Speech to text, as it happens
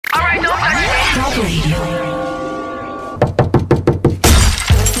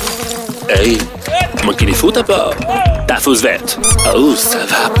Ej, më keni fut apo ta thus vet? Sa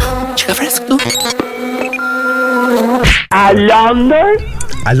vap. Çka fresk këtu? Alondër?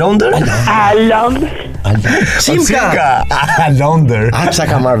 Çimka. Alondër. Çka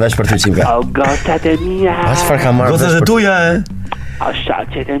ka marrë vesh për ty Çimka? O gocat e mia. Çfarë ka marrë? Gocat e tuja, O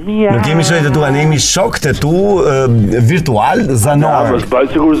shaqet e mia. Nuk kemi shokët e tua, ne jemi shokët e tu virtual, zanor. Mos bëj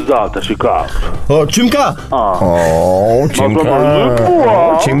sigur zata, shika. Çimka.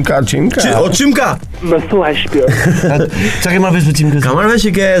 Çimka. Çimka. Më thuaj shpirt. Çka ke marrë vesh për Çimka? Ka marrë vesh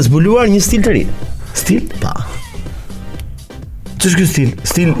që ke zbuluar një stil të ri. Stil? Pa. Ç'është ky stil?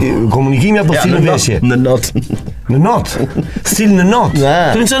 Stil komunikimi apo stil në veshje? Në not. Në not? Stil në not?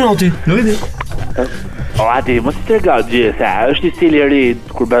 Të në që noti? Nuk e di. O ati, mos të tërga gjithë, është një stil I ri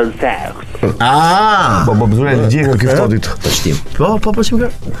kur bën seks. Po bëzure në gjithë nga kyftotit. Po shtim. Po Çimka.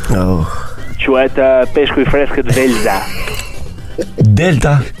 Quhet peshku I freskët velza.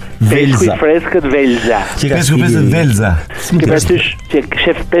 Delta. Peshku I freskët velza. Peshku velza. Ke përtysh që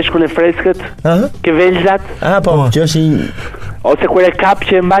shef peshkun e freskët? Ke velzat? Po, që është një... Ose kur e kap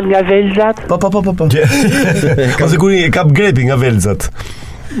që e mban nga velzat? Po. Ose kur e kap grepi nga velzat.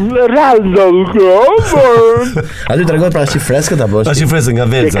 Random cover. A ty tregon pra është I freskët apo është? Është I freskët nga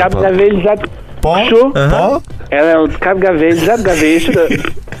velzat. E kap nga velzat. Po. Edhe unë kap nga velzat, nga veshët.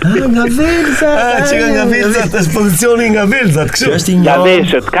 Nga velzat. Që nga velzat, është pozicioni nga velzat, kështu. Është nga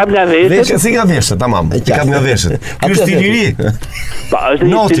veshët, kap nga veshët. Si nga veshët, tamam. Kap nga veshët. Ky është stili I ri. Po, është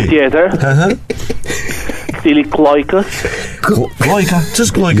një stil tjetër. Stili klojkës. Klojka?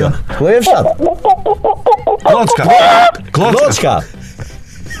 Ç'është klojka? Kloj e fshat. Kloçka.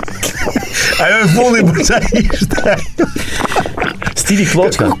 Ajo e fundi për çfarë ishte? Stili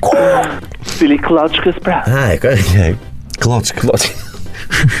kloçka. Stili kloçkës pra. Kloçka.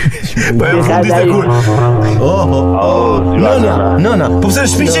 Po e fundi të kur. Nëna. Po pse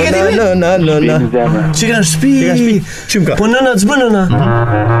shtëpi që keni? Nëna. Që kanë shtëpi? Çimka. Po nëna ç'bën nëna?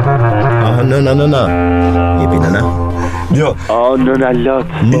 Nëna. Jepi nëna. Jo. Nëna lot.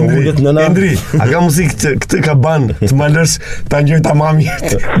 Më ullet nëna. Endri, a ka muzikë këtë ka ban të më lësh ta ngjoj tamam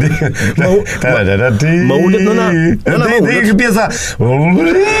jetë. Më ullet nëna. Nëna më ullet. Pjesa.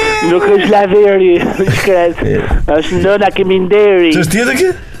 Nuk është laveri, shkret. Është nëna kemi nderi. Ç'është tjetër kë?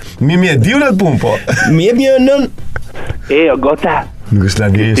 Mi e di unë atë punë, po. Mi jep një nën. O gota. Nuk është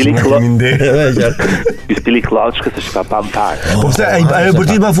laveri, është kemi nderi. Ky stili kloçkës është ka pam parë. Po pse ajo për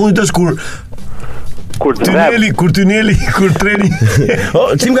ti më fundit është kur treni.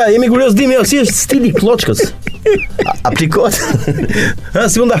 Çimka, jemi kurioz dimi, si është stili kloçkës? Aplikohet?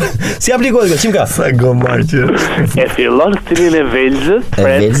 Si aplikohet Çimka? Sa gomar që. E fillon stilin e velzës,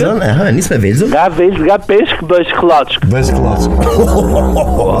 velzën, nis me velzën. Nga peshk bësh kloçk.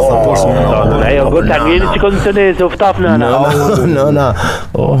 Ajo gota ngeni që kondicioneze, uftaf nëna. Nëna.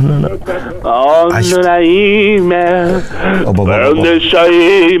 Nëna ime. Përndesha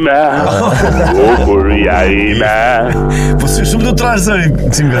ime. Bukuria ime. Po si shumë do trash zëri,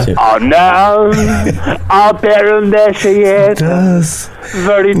 Çimka. Përndeshe jetës.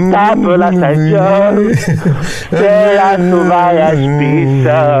 Vërita për la stagion. Tera Thuaje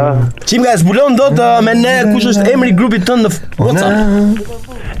shpisa. Çimka, e zbulon dot me ne kush është emri grupit tënd në WhatsApp?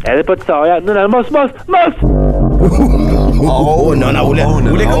 Edhe po të thoja, nëna, mos. Nëna,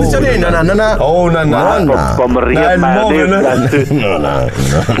 ule kondicioneri, nëna. Nëna. Po më rrjedh majonez nga syt.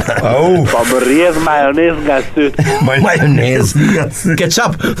 Po më rrjedh majonez nga syt. Majonez nga syt.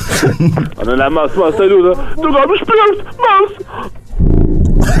 Ketchup. Nëna, mos, të lutem. Tu kam shpirt, mos.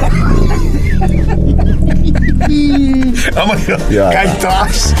 Ama kaj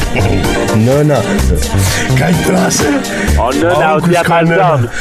trash. Nëna. Kaj trash. Nëna, u t'ja pazon.